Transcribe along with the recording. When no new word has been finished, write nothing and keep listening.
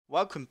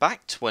Welcome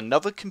back to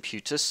another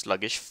computer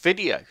sluggish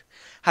video.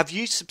 Have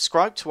you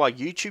subscribed to our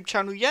YouTube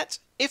channel yet?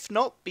 If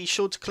not, be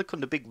sure to click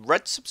on the big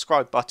red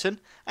subscribe button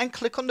and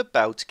click on the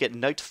bell to get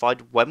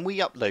notified when we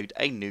upload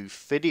a new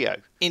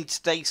video. In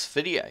today's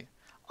video,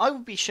 I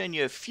will be showing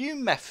you a few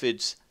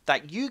methods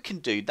that you can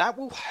do that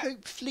will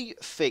hopefully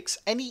fix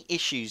any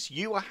issues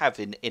you are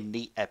having in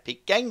the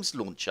Epic Games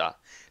Launcher.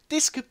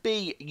 This could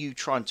be you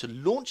trying to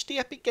launch the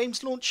Epic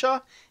Games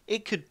Launcher,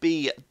 it could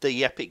be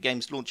the Epic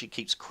Games Launcher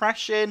keeps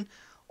crashing,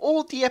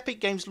 or the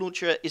Epic Games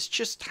Launcher is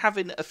just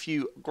having a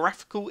few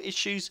graphical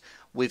issues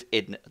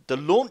within the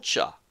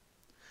launcher.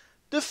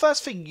 The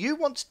first thing you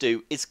want to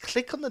do is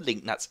click on the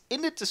link that's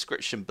in the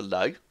description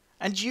below,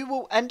 and you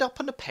will end up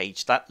on a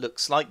page that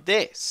looks like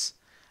this.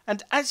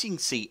 And as you can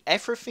see,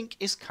 everything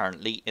is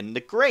currently in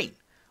the green,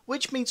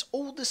 which means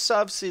all the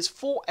services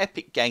for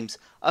Epic Games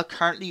are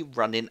currently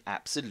running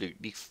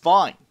absolutely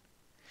fine.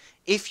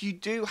 If you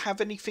do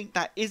have anything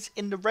that is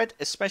in the red,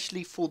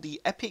 especially for the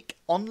Epic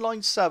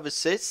online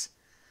services,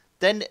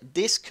 then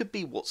this could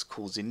be what's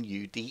causing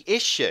you the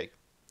issue.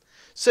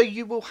 So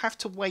you will have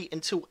to wait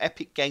until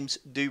Epic Games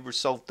do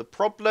resolve the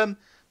problem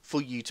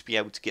for you to be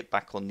able to get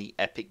back on the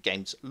Epic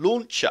Games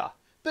Launcher.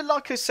 But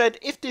like I said,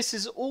 if this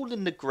is all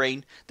in the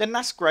green, then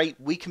that's great,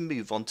 we can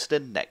move on to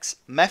the next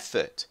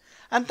method.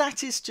 And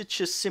that is to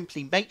just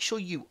simply make sure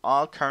you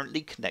are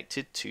currently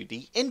connected to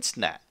the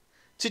internet.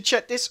 To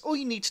check this, all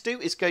you need to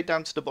do is go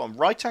down to the bottom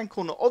right hand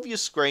corner of your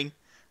screen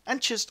and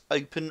just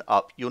open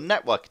up your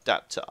network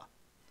adapter.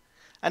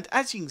 And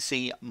as you can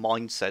see,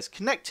 mine says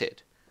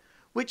connected,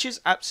 which is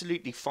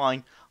absolutely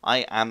fine. I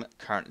am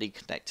currently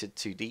connected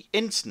to the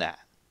internet.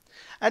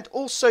 And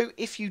also,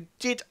 if you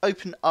did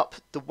open up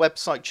the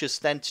website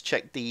just then to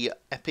check the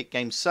Epic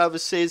Games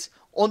services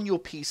on your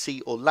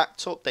PC or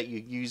laptop that you're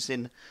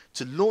using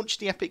to launch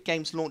the Epic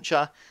Games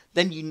Launcher,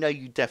 then you know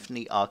you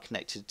definitely are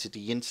connected to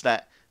the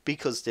internet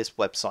because this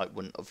website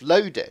wouldn't have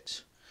loaded.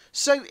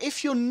 So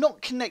if you're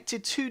not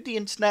connected to the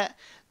internet,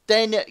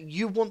 then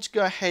you want to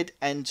go ahead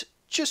and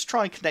just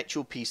try and connect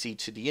your PC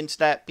to the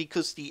internet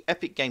because the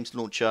Epic Games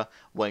Launcher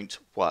won't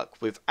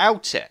work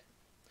without it.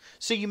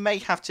 So you may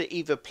have to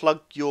either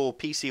plug your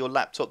PC or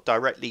laptop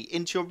directly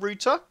into your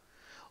router,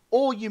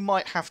 or you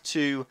might have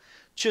to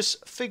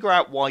just figure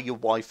out why your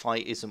Wi-Fi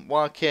isn't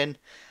working.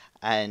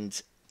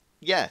 And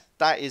yeah,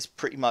 that is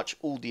pretty much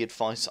all the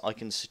advice I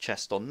can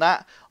suggest on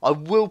that. I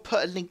will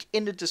put a link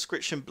in the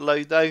description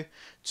below though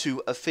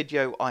to a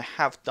video I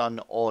have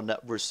done on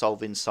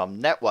resolving some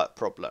network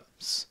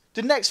problems.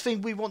 The next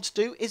thing we want to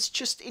do is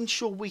just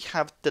ensure we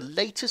have the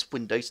latest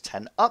Windows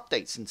 10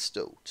 updates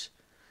installed.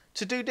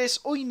 To do this,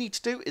 all you need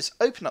to do is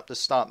open up the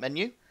start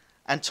menu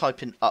and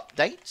type in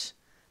update,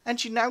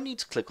 and you now need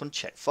to click on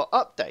check for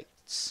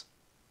updates.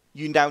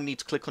 You now need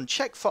to click on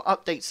check for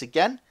updates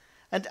again,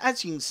 and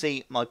as you can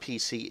see, my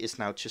PC is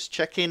now just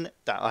checking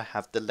that I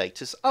have the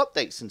latest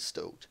updates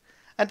installed,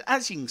 and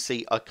as you can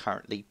see, I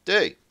currently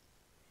do.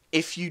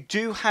 If you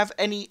do have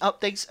any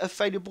updates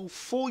available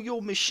for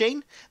your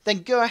machine,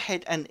 then go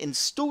ahead and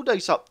install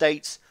those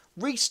updates,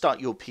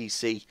 restart your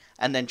PC,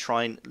 and then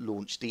try and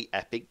launch the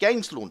Epic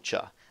Games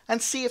Launcher,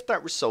 and see if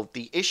that resolved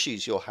the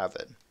issues you're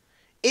having.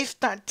 If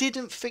that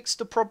didn't fix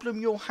the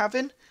problem you're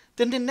having,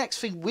 then the next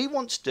thing we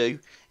want to do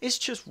is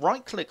just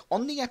right click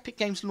on the Epic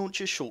Games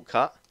Launcher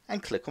shortcut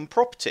and click on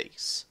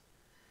Properties.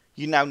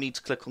 You now need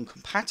to click on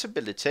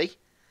Compatibility,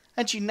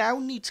 and you now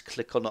need to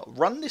click on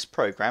Run this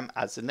program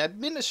as an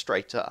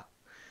administrator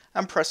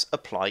and press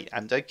Apply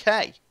and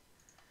OK.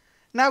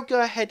 Now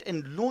go ahead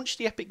and launch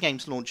the Epic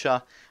Games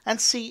Launcher and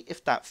see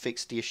if that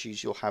fixed the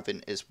issues you're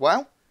having as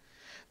well.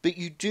 But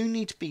you do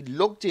need to be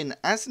logged in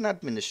as an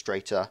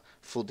administrator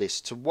for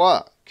this to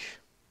work.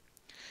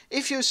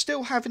 If you're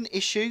still having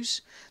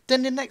issues,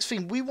 then the next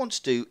thing we want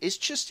to do is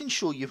just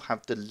ensure you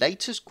have the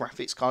latest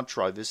graphics card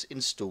drivers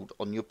installed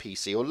on your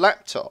PC or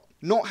laptop.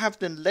 Not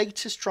having the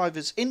latest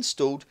drivers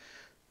installed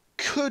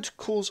could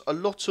cause a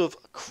lot of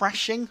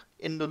crashing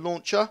in the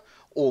launcher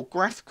or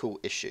graphical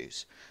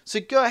issues.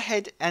 So go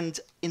ahead and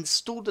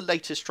install the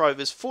latest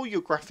drivers for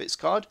your graphics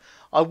card.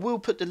 I will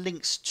put the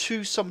links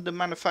to some of the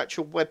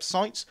manufacturer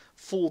websites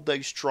for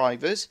those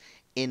drivers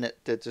in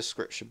the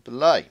description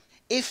below.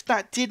 If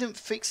that didn't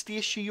fix the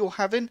issue you're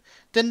having,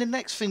 then the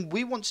next thing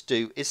we want to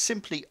do is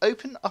simply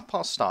open up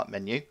our start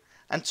menu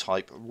and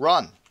type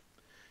run.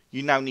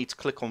 You now need to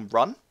click on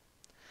run,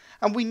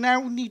 and we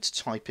now need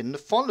to type in the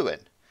following: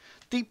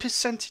 the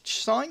percentage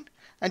sign,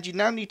 and you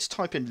now need to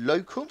type in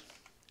local,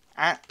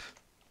 app,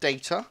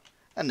 data,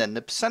 and then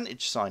the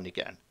percentage sign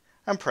again,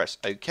 and press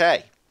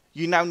OK.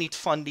 You now need to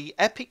find the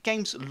Epic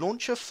Games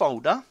Launcher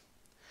folder,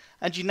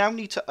 and you now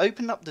need to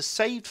open up the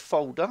saved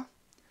folder,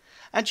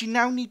 and you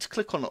now need to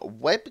click on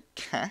Web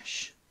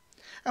Cache,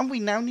 and we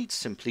now need to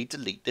simply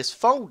delete this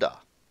folder.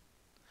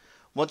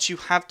 Once you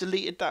have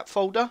deleted that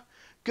folder,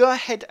 go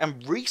ahead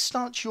and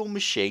restart your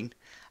machine,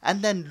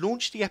 and then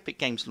launch the Epic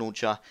Games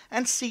Launcher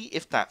and see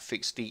if that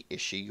fixed the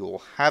issue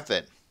you're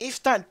having.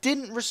 If that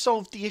didn't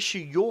resolve the issue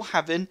you're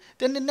having,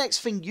 then the next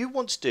thing you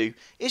want to do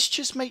is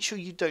just make sure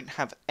you don't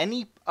have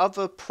any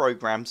other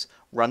programs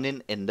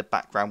running in the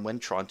background when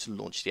trying to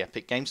launch the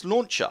Epic Games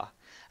Launcher.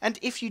 And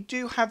if you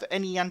do have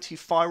any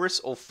antivirus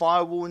or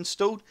firewall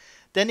installed,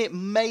 then it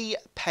may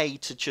pay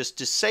to just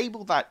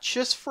disable that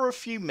just for a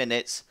few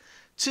minutes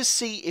to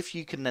see if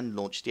you can then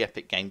launch the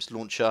Epic Games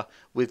Launcher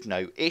with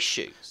no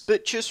issues.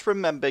 But just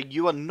remember,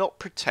 you are not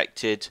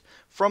protected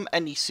from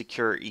any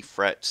security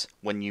threats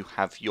when you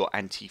have your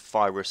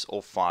antivirus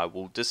or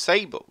firewall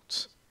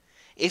disabled.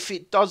 If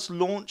it does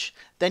launch,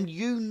 then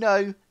you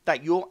know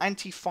that your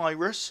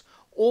antivirus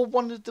or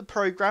one of the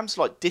programs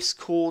like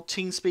Discord,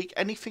 TeamSpeak,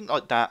 anything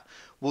like that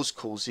was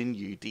causing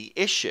you the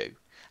issue.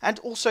 And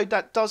also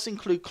that does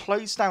include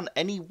close down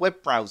any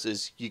web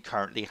browsers you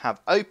currently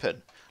have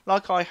open.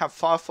 Like I have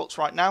Firefox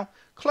right now,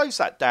 close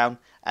that down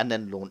and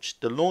then launch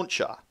the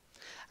launcher,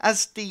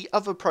 as the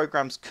other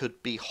programs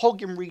could be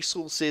hogging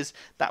resources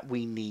that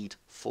we need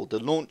for the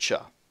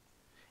launcher.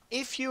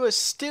 If you are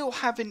still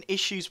having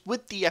issues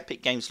with the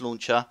Epic Games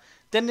Launcher,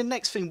 then the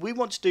next thing we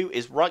want to do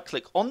is right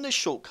click on the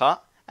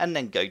shortcut and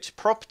then go to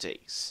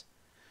Properties.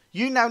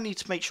 You now need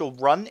to make sure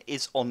Run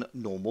is on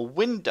normal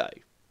window.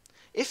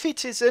 If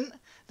it isn't,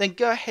 then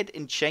go ahead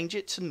and change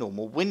it to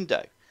normal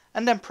window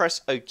and then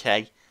press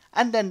OK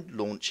and then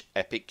launch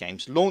Epic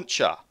Games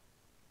Launcher.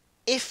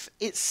 If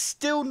it's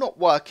still not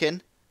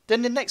working,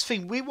 then the next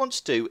thing we want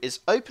to do is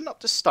open up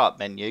the start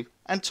menu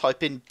and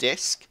type in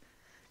disk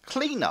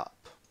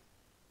cleanup.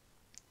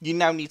 You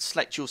now need to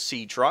select your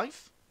C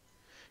drive.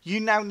 You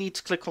now need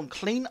to click on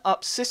clean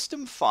up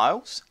system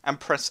files and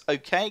press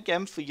OK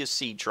again for your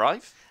C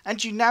drive.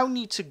 And you now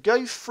need to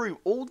go through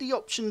all the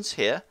options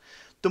here.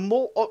 The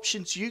more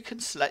options you can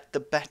select, the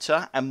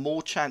better and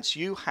more chance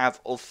you have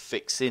of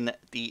fixing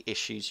the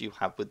issues you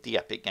have with the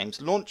Epic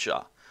Games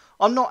Launcher.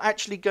 I'm not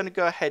actually going to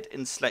go ahead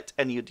and select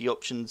any of the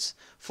options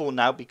for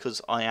now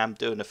because I am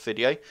doing a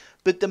video.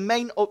 But the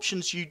main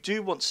options you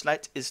do want to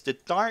select is the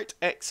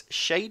DirectX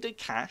shader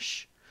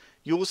cache.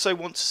 You also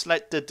want to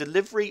select the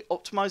delivery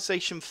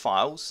optimization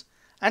files,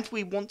 and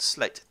we want to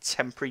select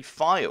temporary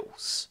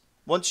files.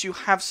 Once you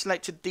have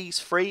selected these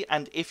three,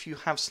 and if you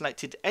have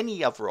selected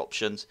any other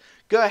options,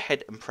 go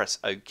ahead and press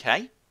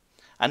OK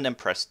and then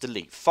press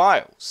delete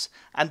files,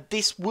 and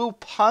this will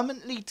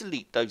permanently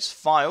delete those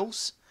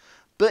files,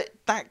 but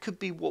that could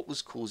be what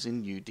was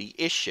causing you the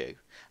issue,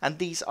 and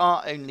these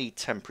are only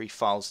temporary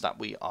files that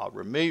we are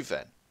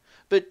removing.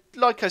 But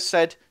like I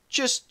said,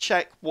 just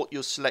check what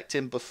you're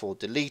selecting before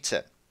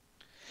deleting.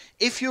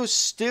 If you're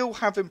still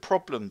having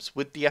problems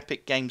with the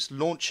Epic Games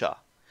Launcher,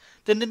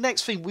 then the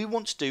next thing we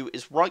want to do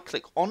is right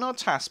click on our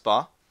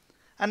taskbar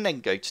and then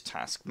go to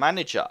Task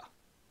Manager.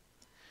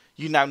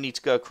 You now need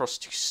to go across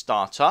to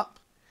Startup,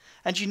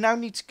 and you now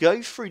need to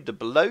go through the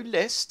below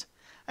list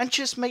and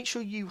just make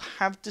sure you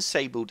have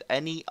disabled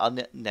any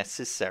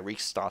unnecessary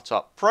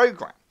startup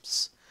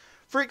programs.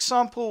 For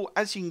example,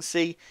 as you can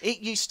see,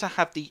 it used to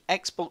have the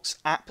Xbox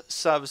app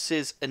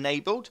services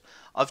enabled.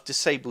 I've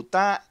disabled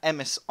that.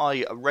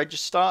 MSI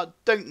register,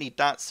 don't need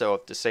that, so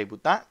I've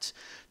disabled that.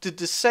 To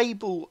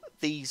disable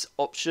these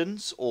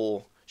options,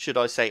 or should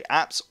I say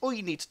apps, all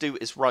you need to do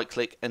is right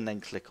click and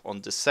then click on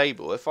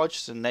disable. If I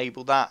just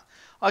enable that,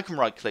 I can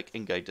right click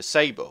and go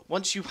disable.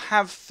 Once you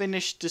have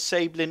finished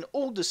disabling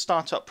all the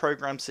startup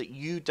programs that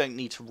you don't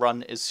need to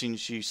run as soon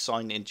as you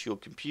sign into your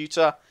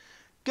computer,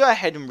 go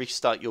ahead and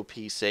restart your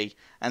PC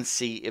and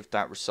see if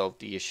that resolved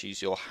the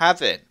issues you're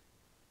having.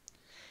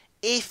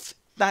 If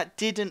that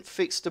didn't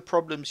fix the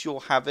problems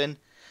you're having,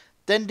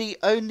 then the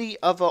only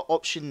other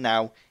option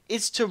now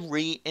is to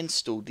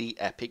reinstall the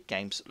Epic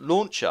Games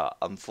Launcher,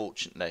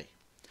 unfortunately.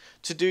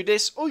 To do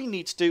this, all you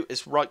need to do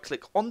is right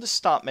click on the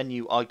start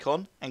menu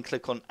icon and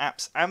click on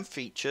Apps and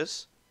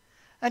Features,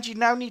 and you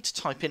now need to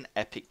type in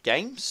Epic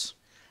Games,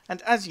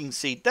 and as you can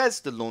see,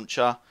 there's the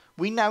launcher.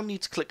 We now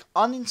need to click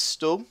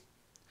uninstall,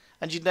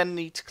 and you then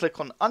need to click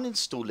on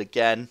uninstall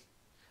again,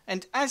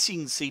 and as you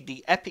can see,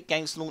 the Epic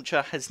Games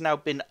Launcher has now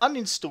been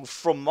uninstalled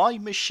from my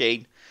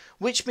machine,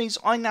 which means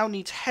I now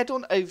need to head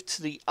on over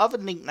to the other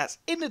link that's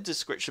in the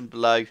description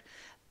below,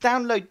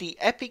 download the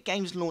Epic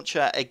Games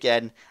Launcher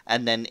again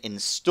and then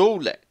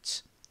install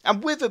it.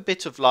 And with a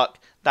bit of luck,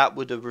 that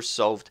would have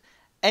resolved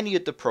any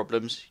of the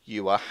problems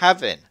you are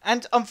having.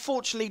 And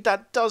unfortunately,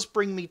 that does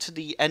bring me to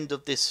the end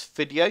of this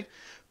video.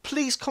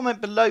 Please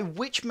comment below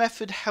which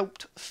method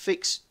helped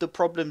fix the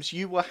problems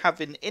you were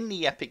having in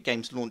the Epic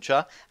Games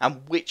Launcher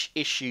and which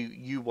issue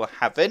you were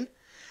having.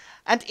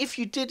 And if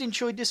you did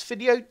enjoy this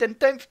video, then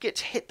don't forget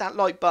to hit that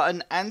like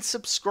button and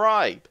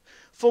subscribe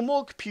for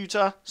more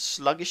computer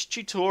sluggish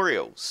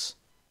tutorials.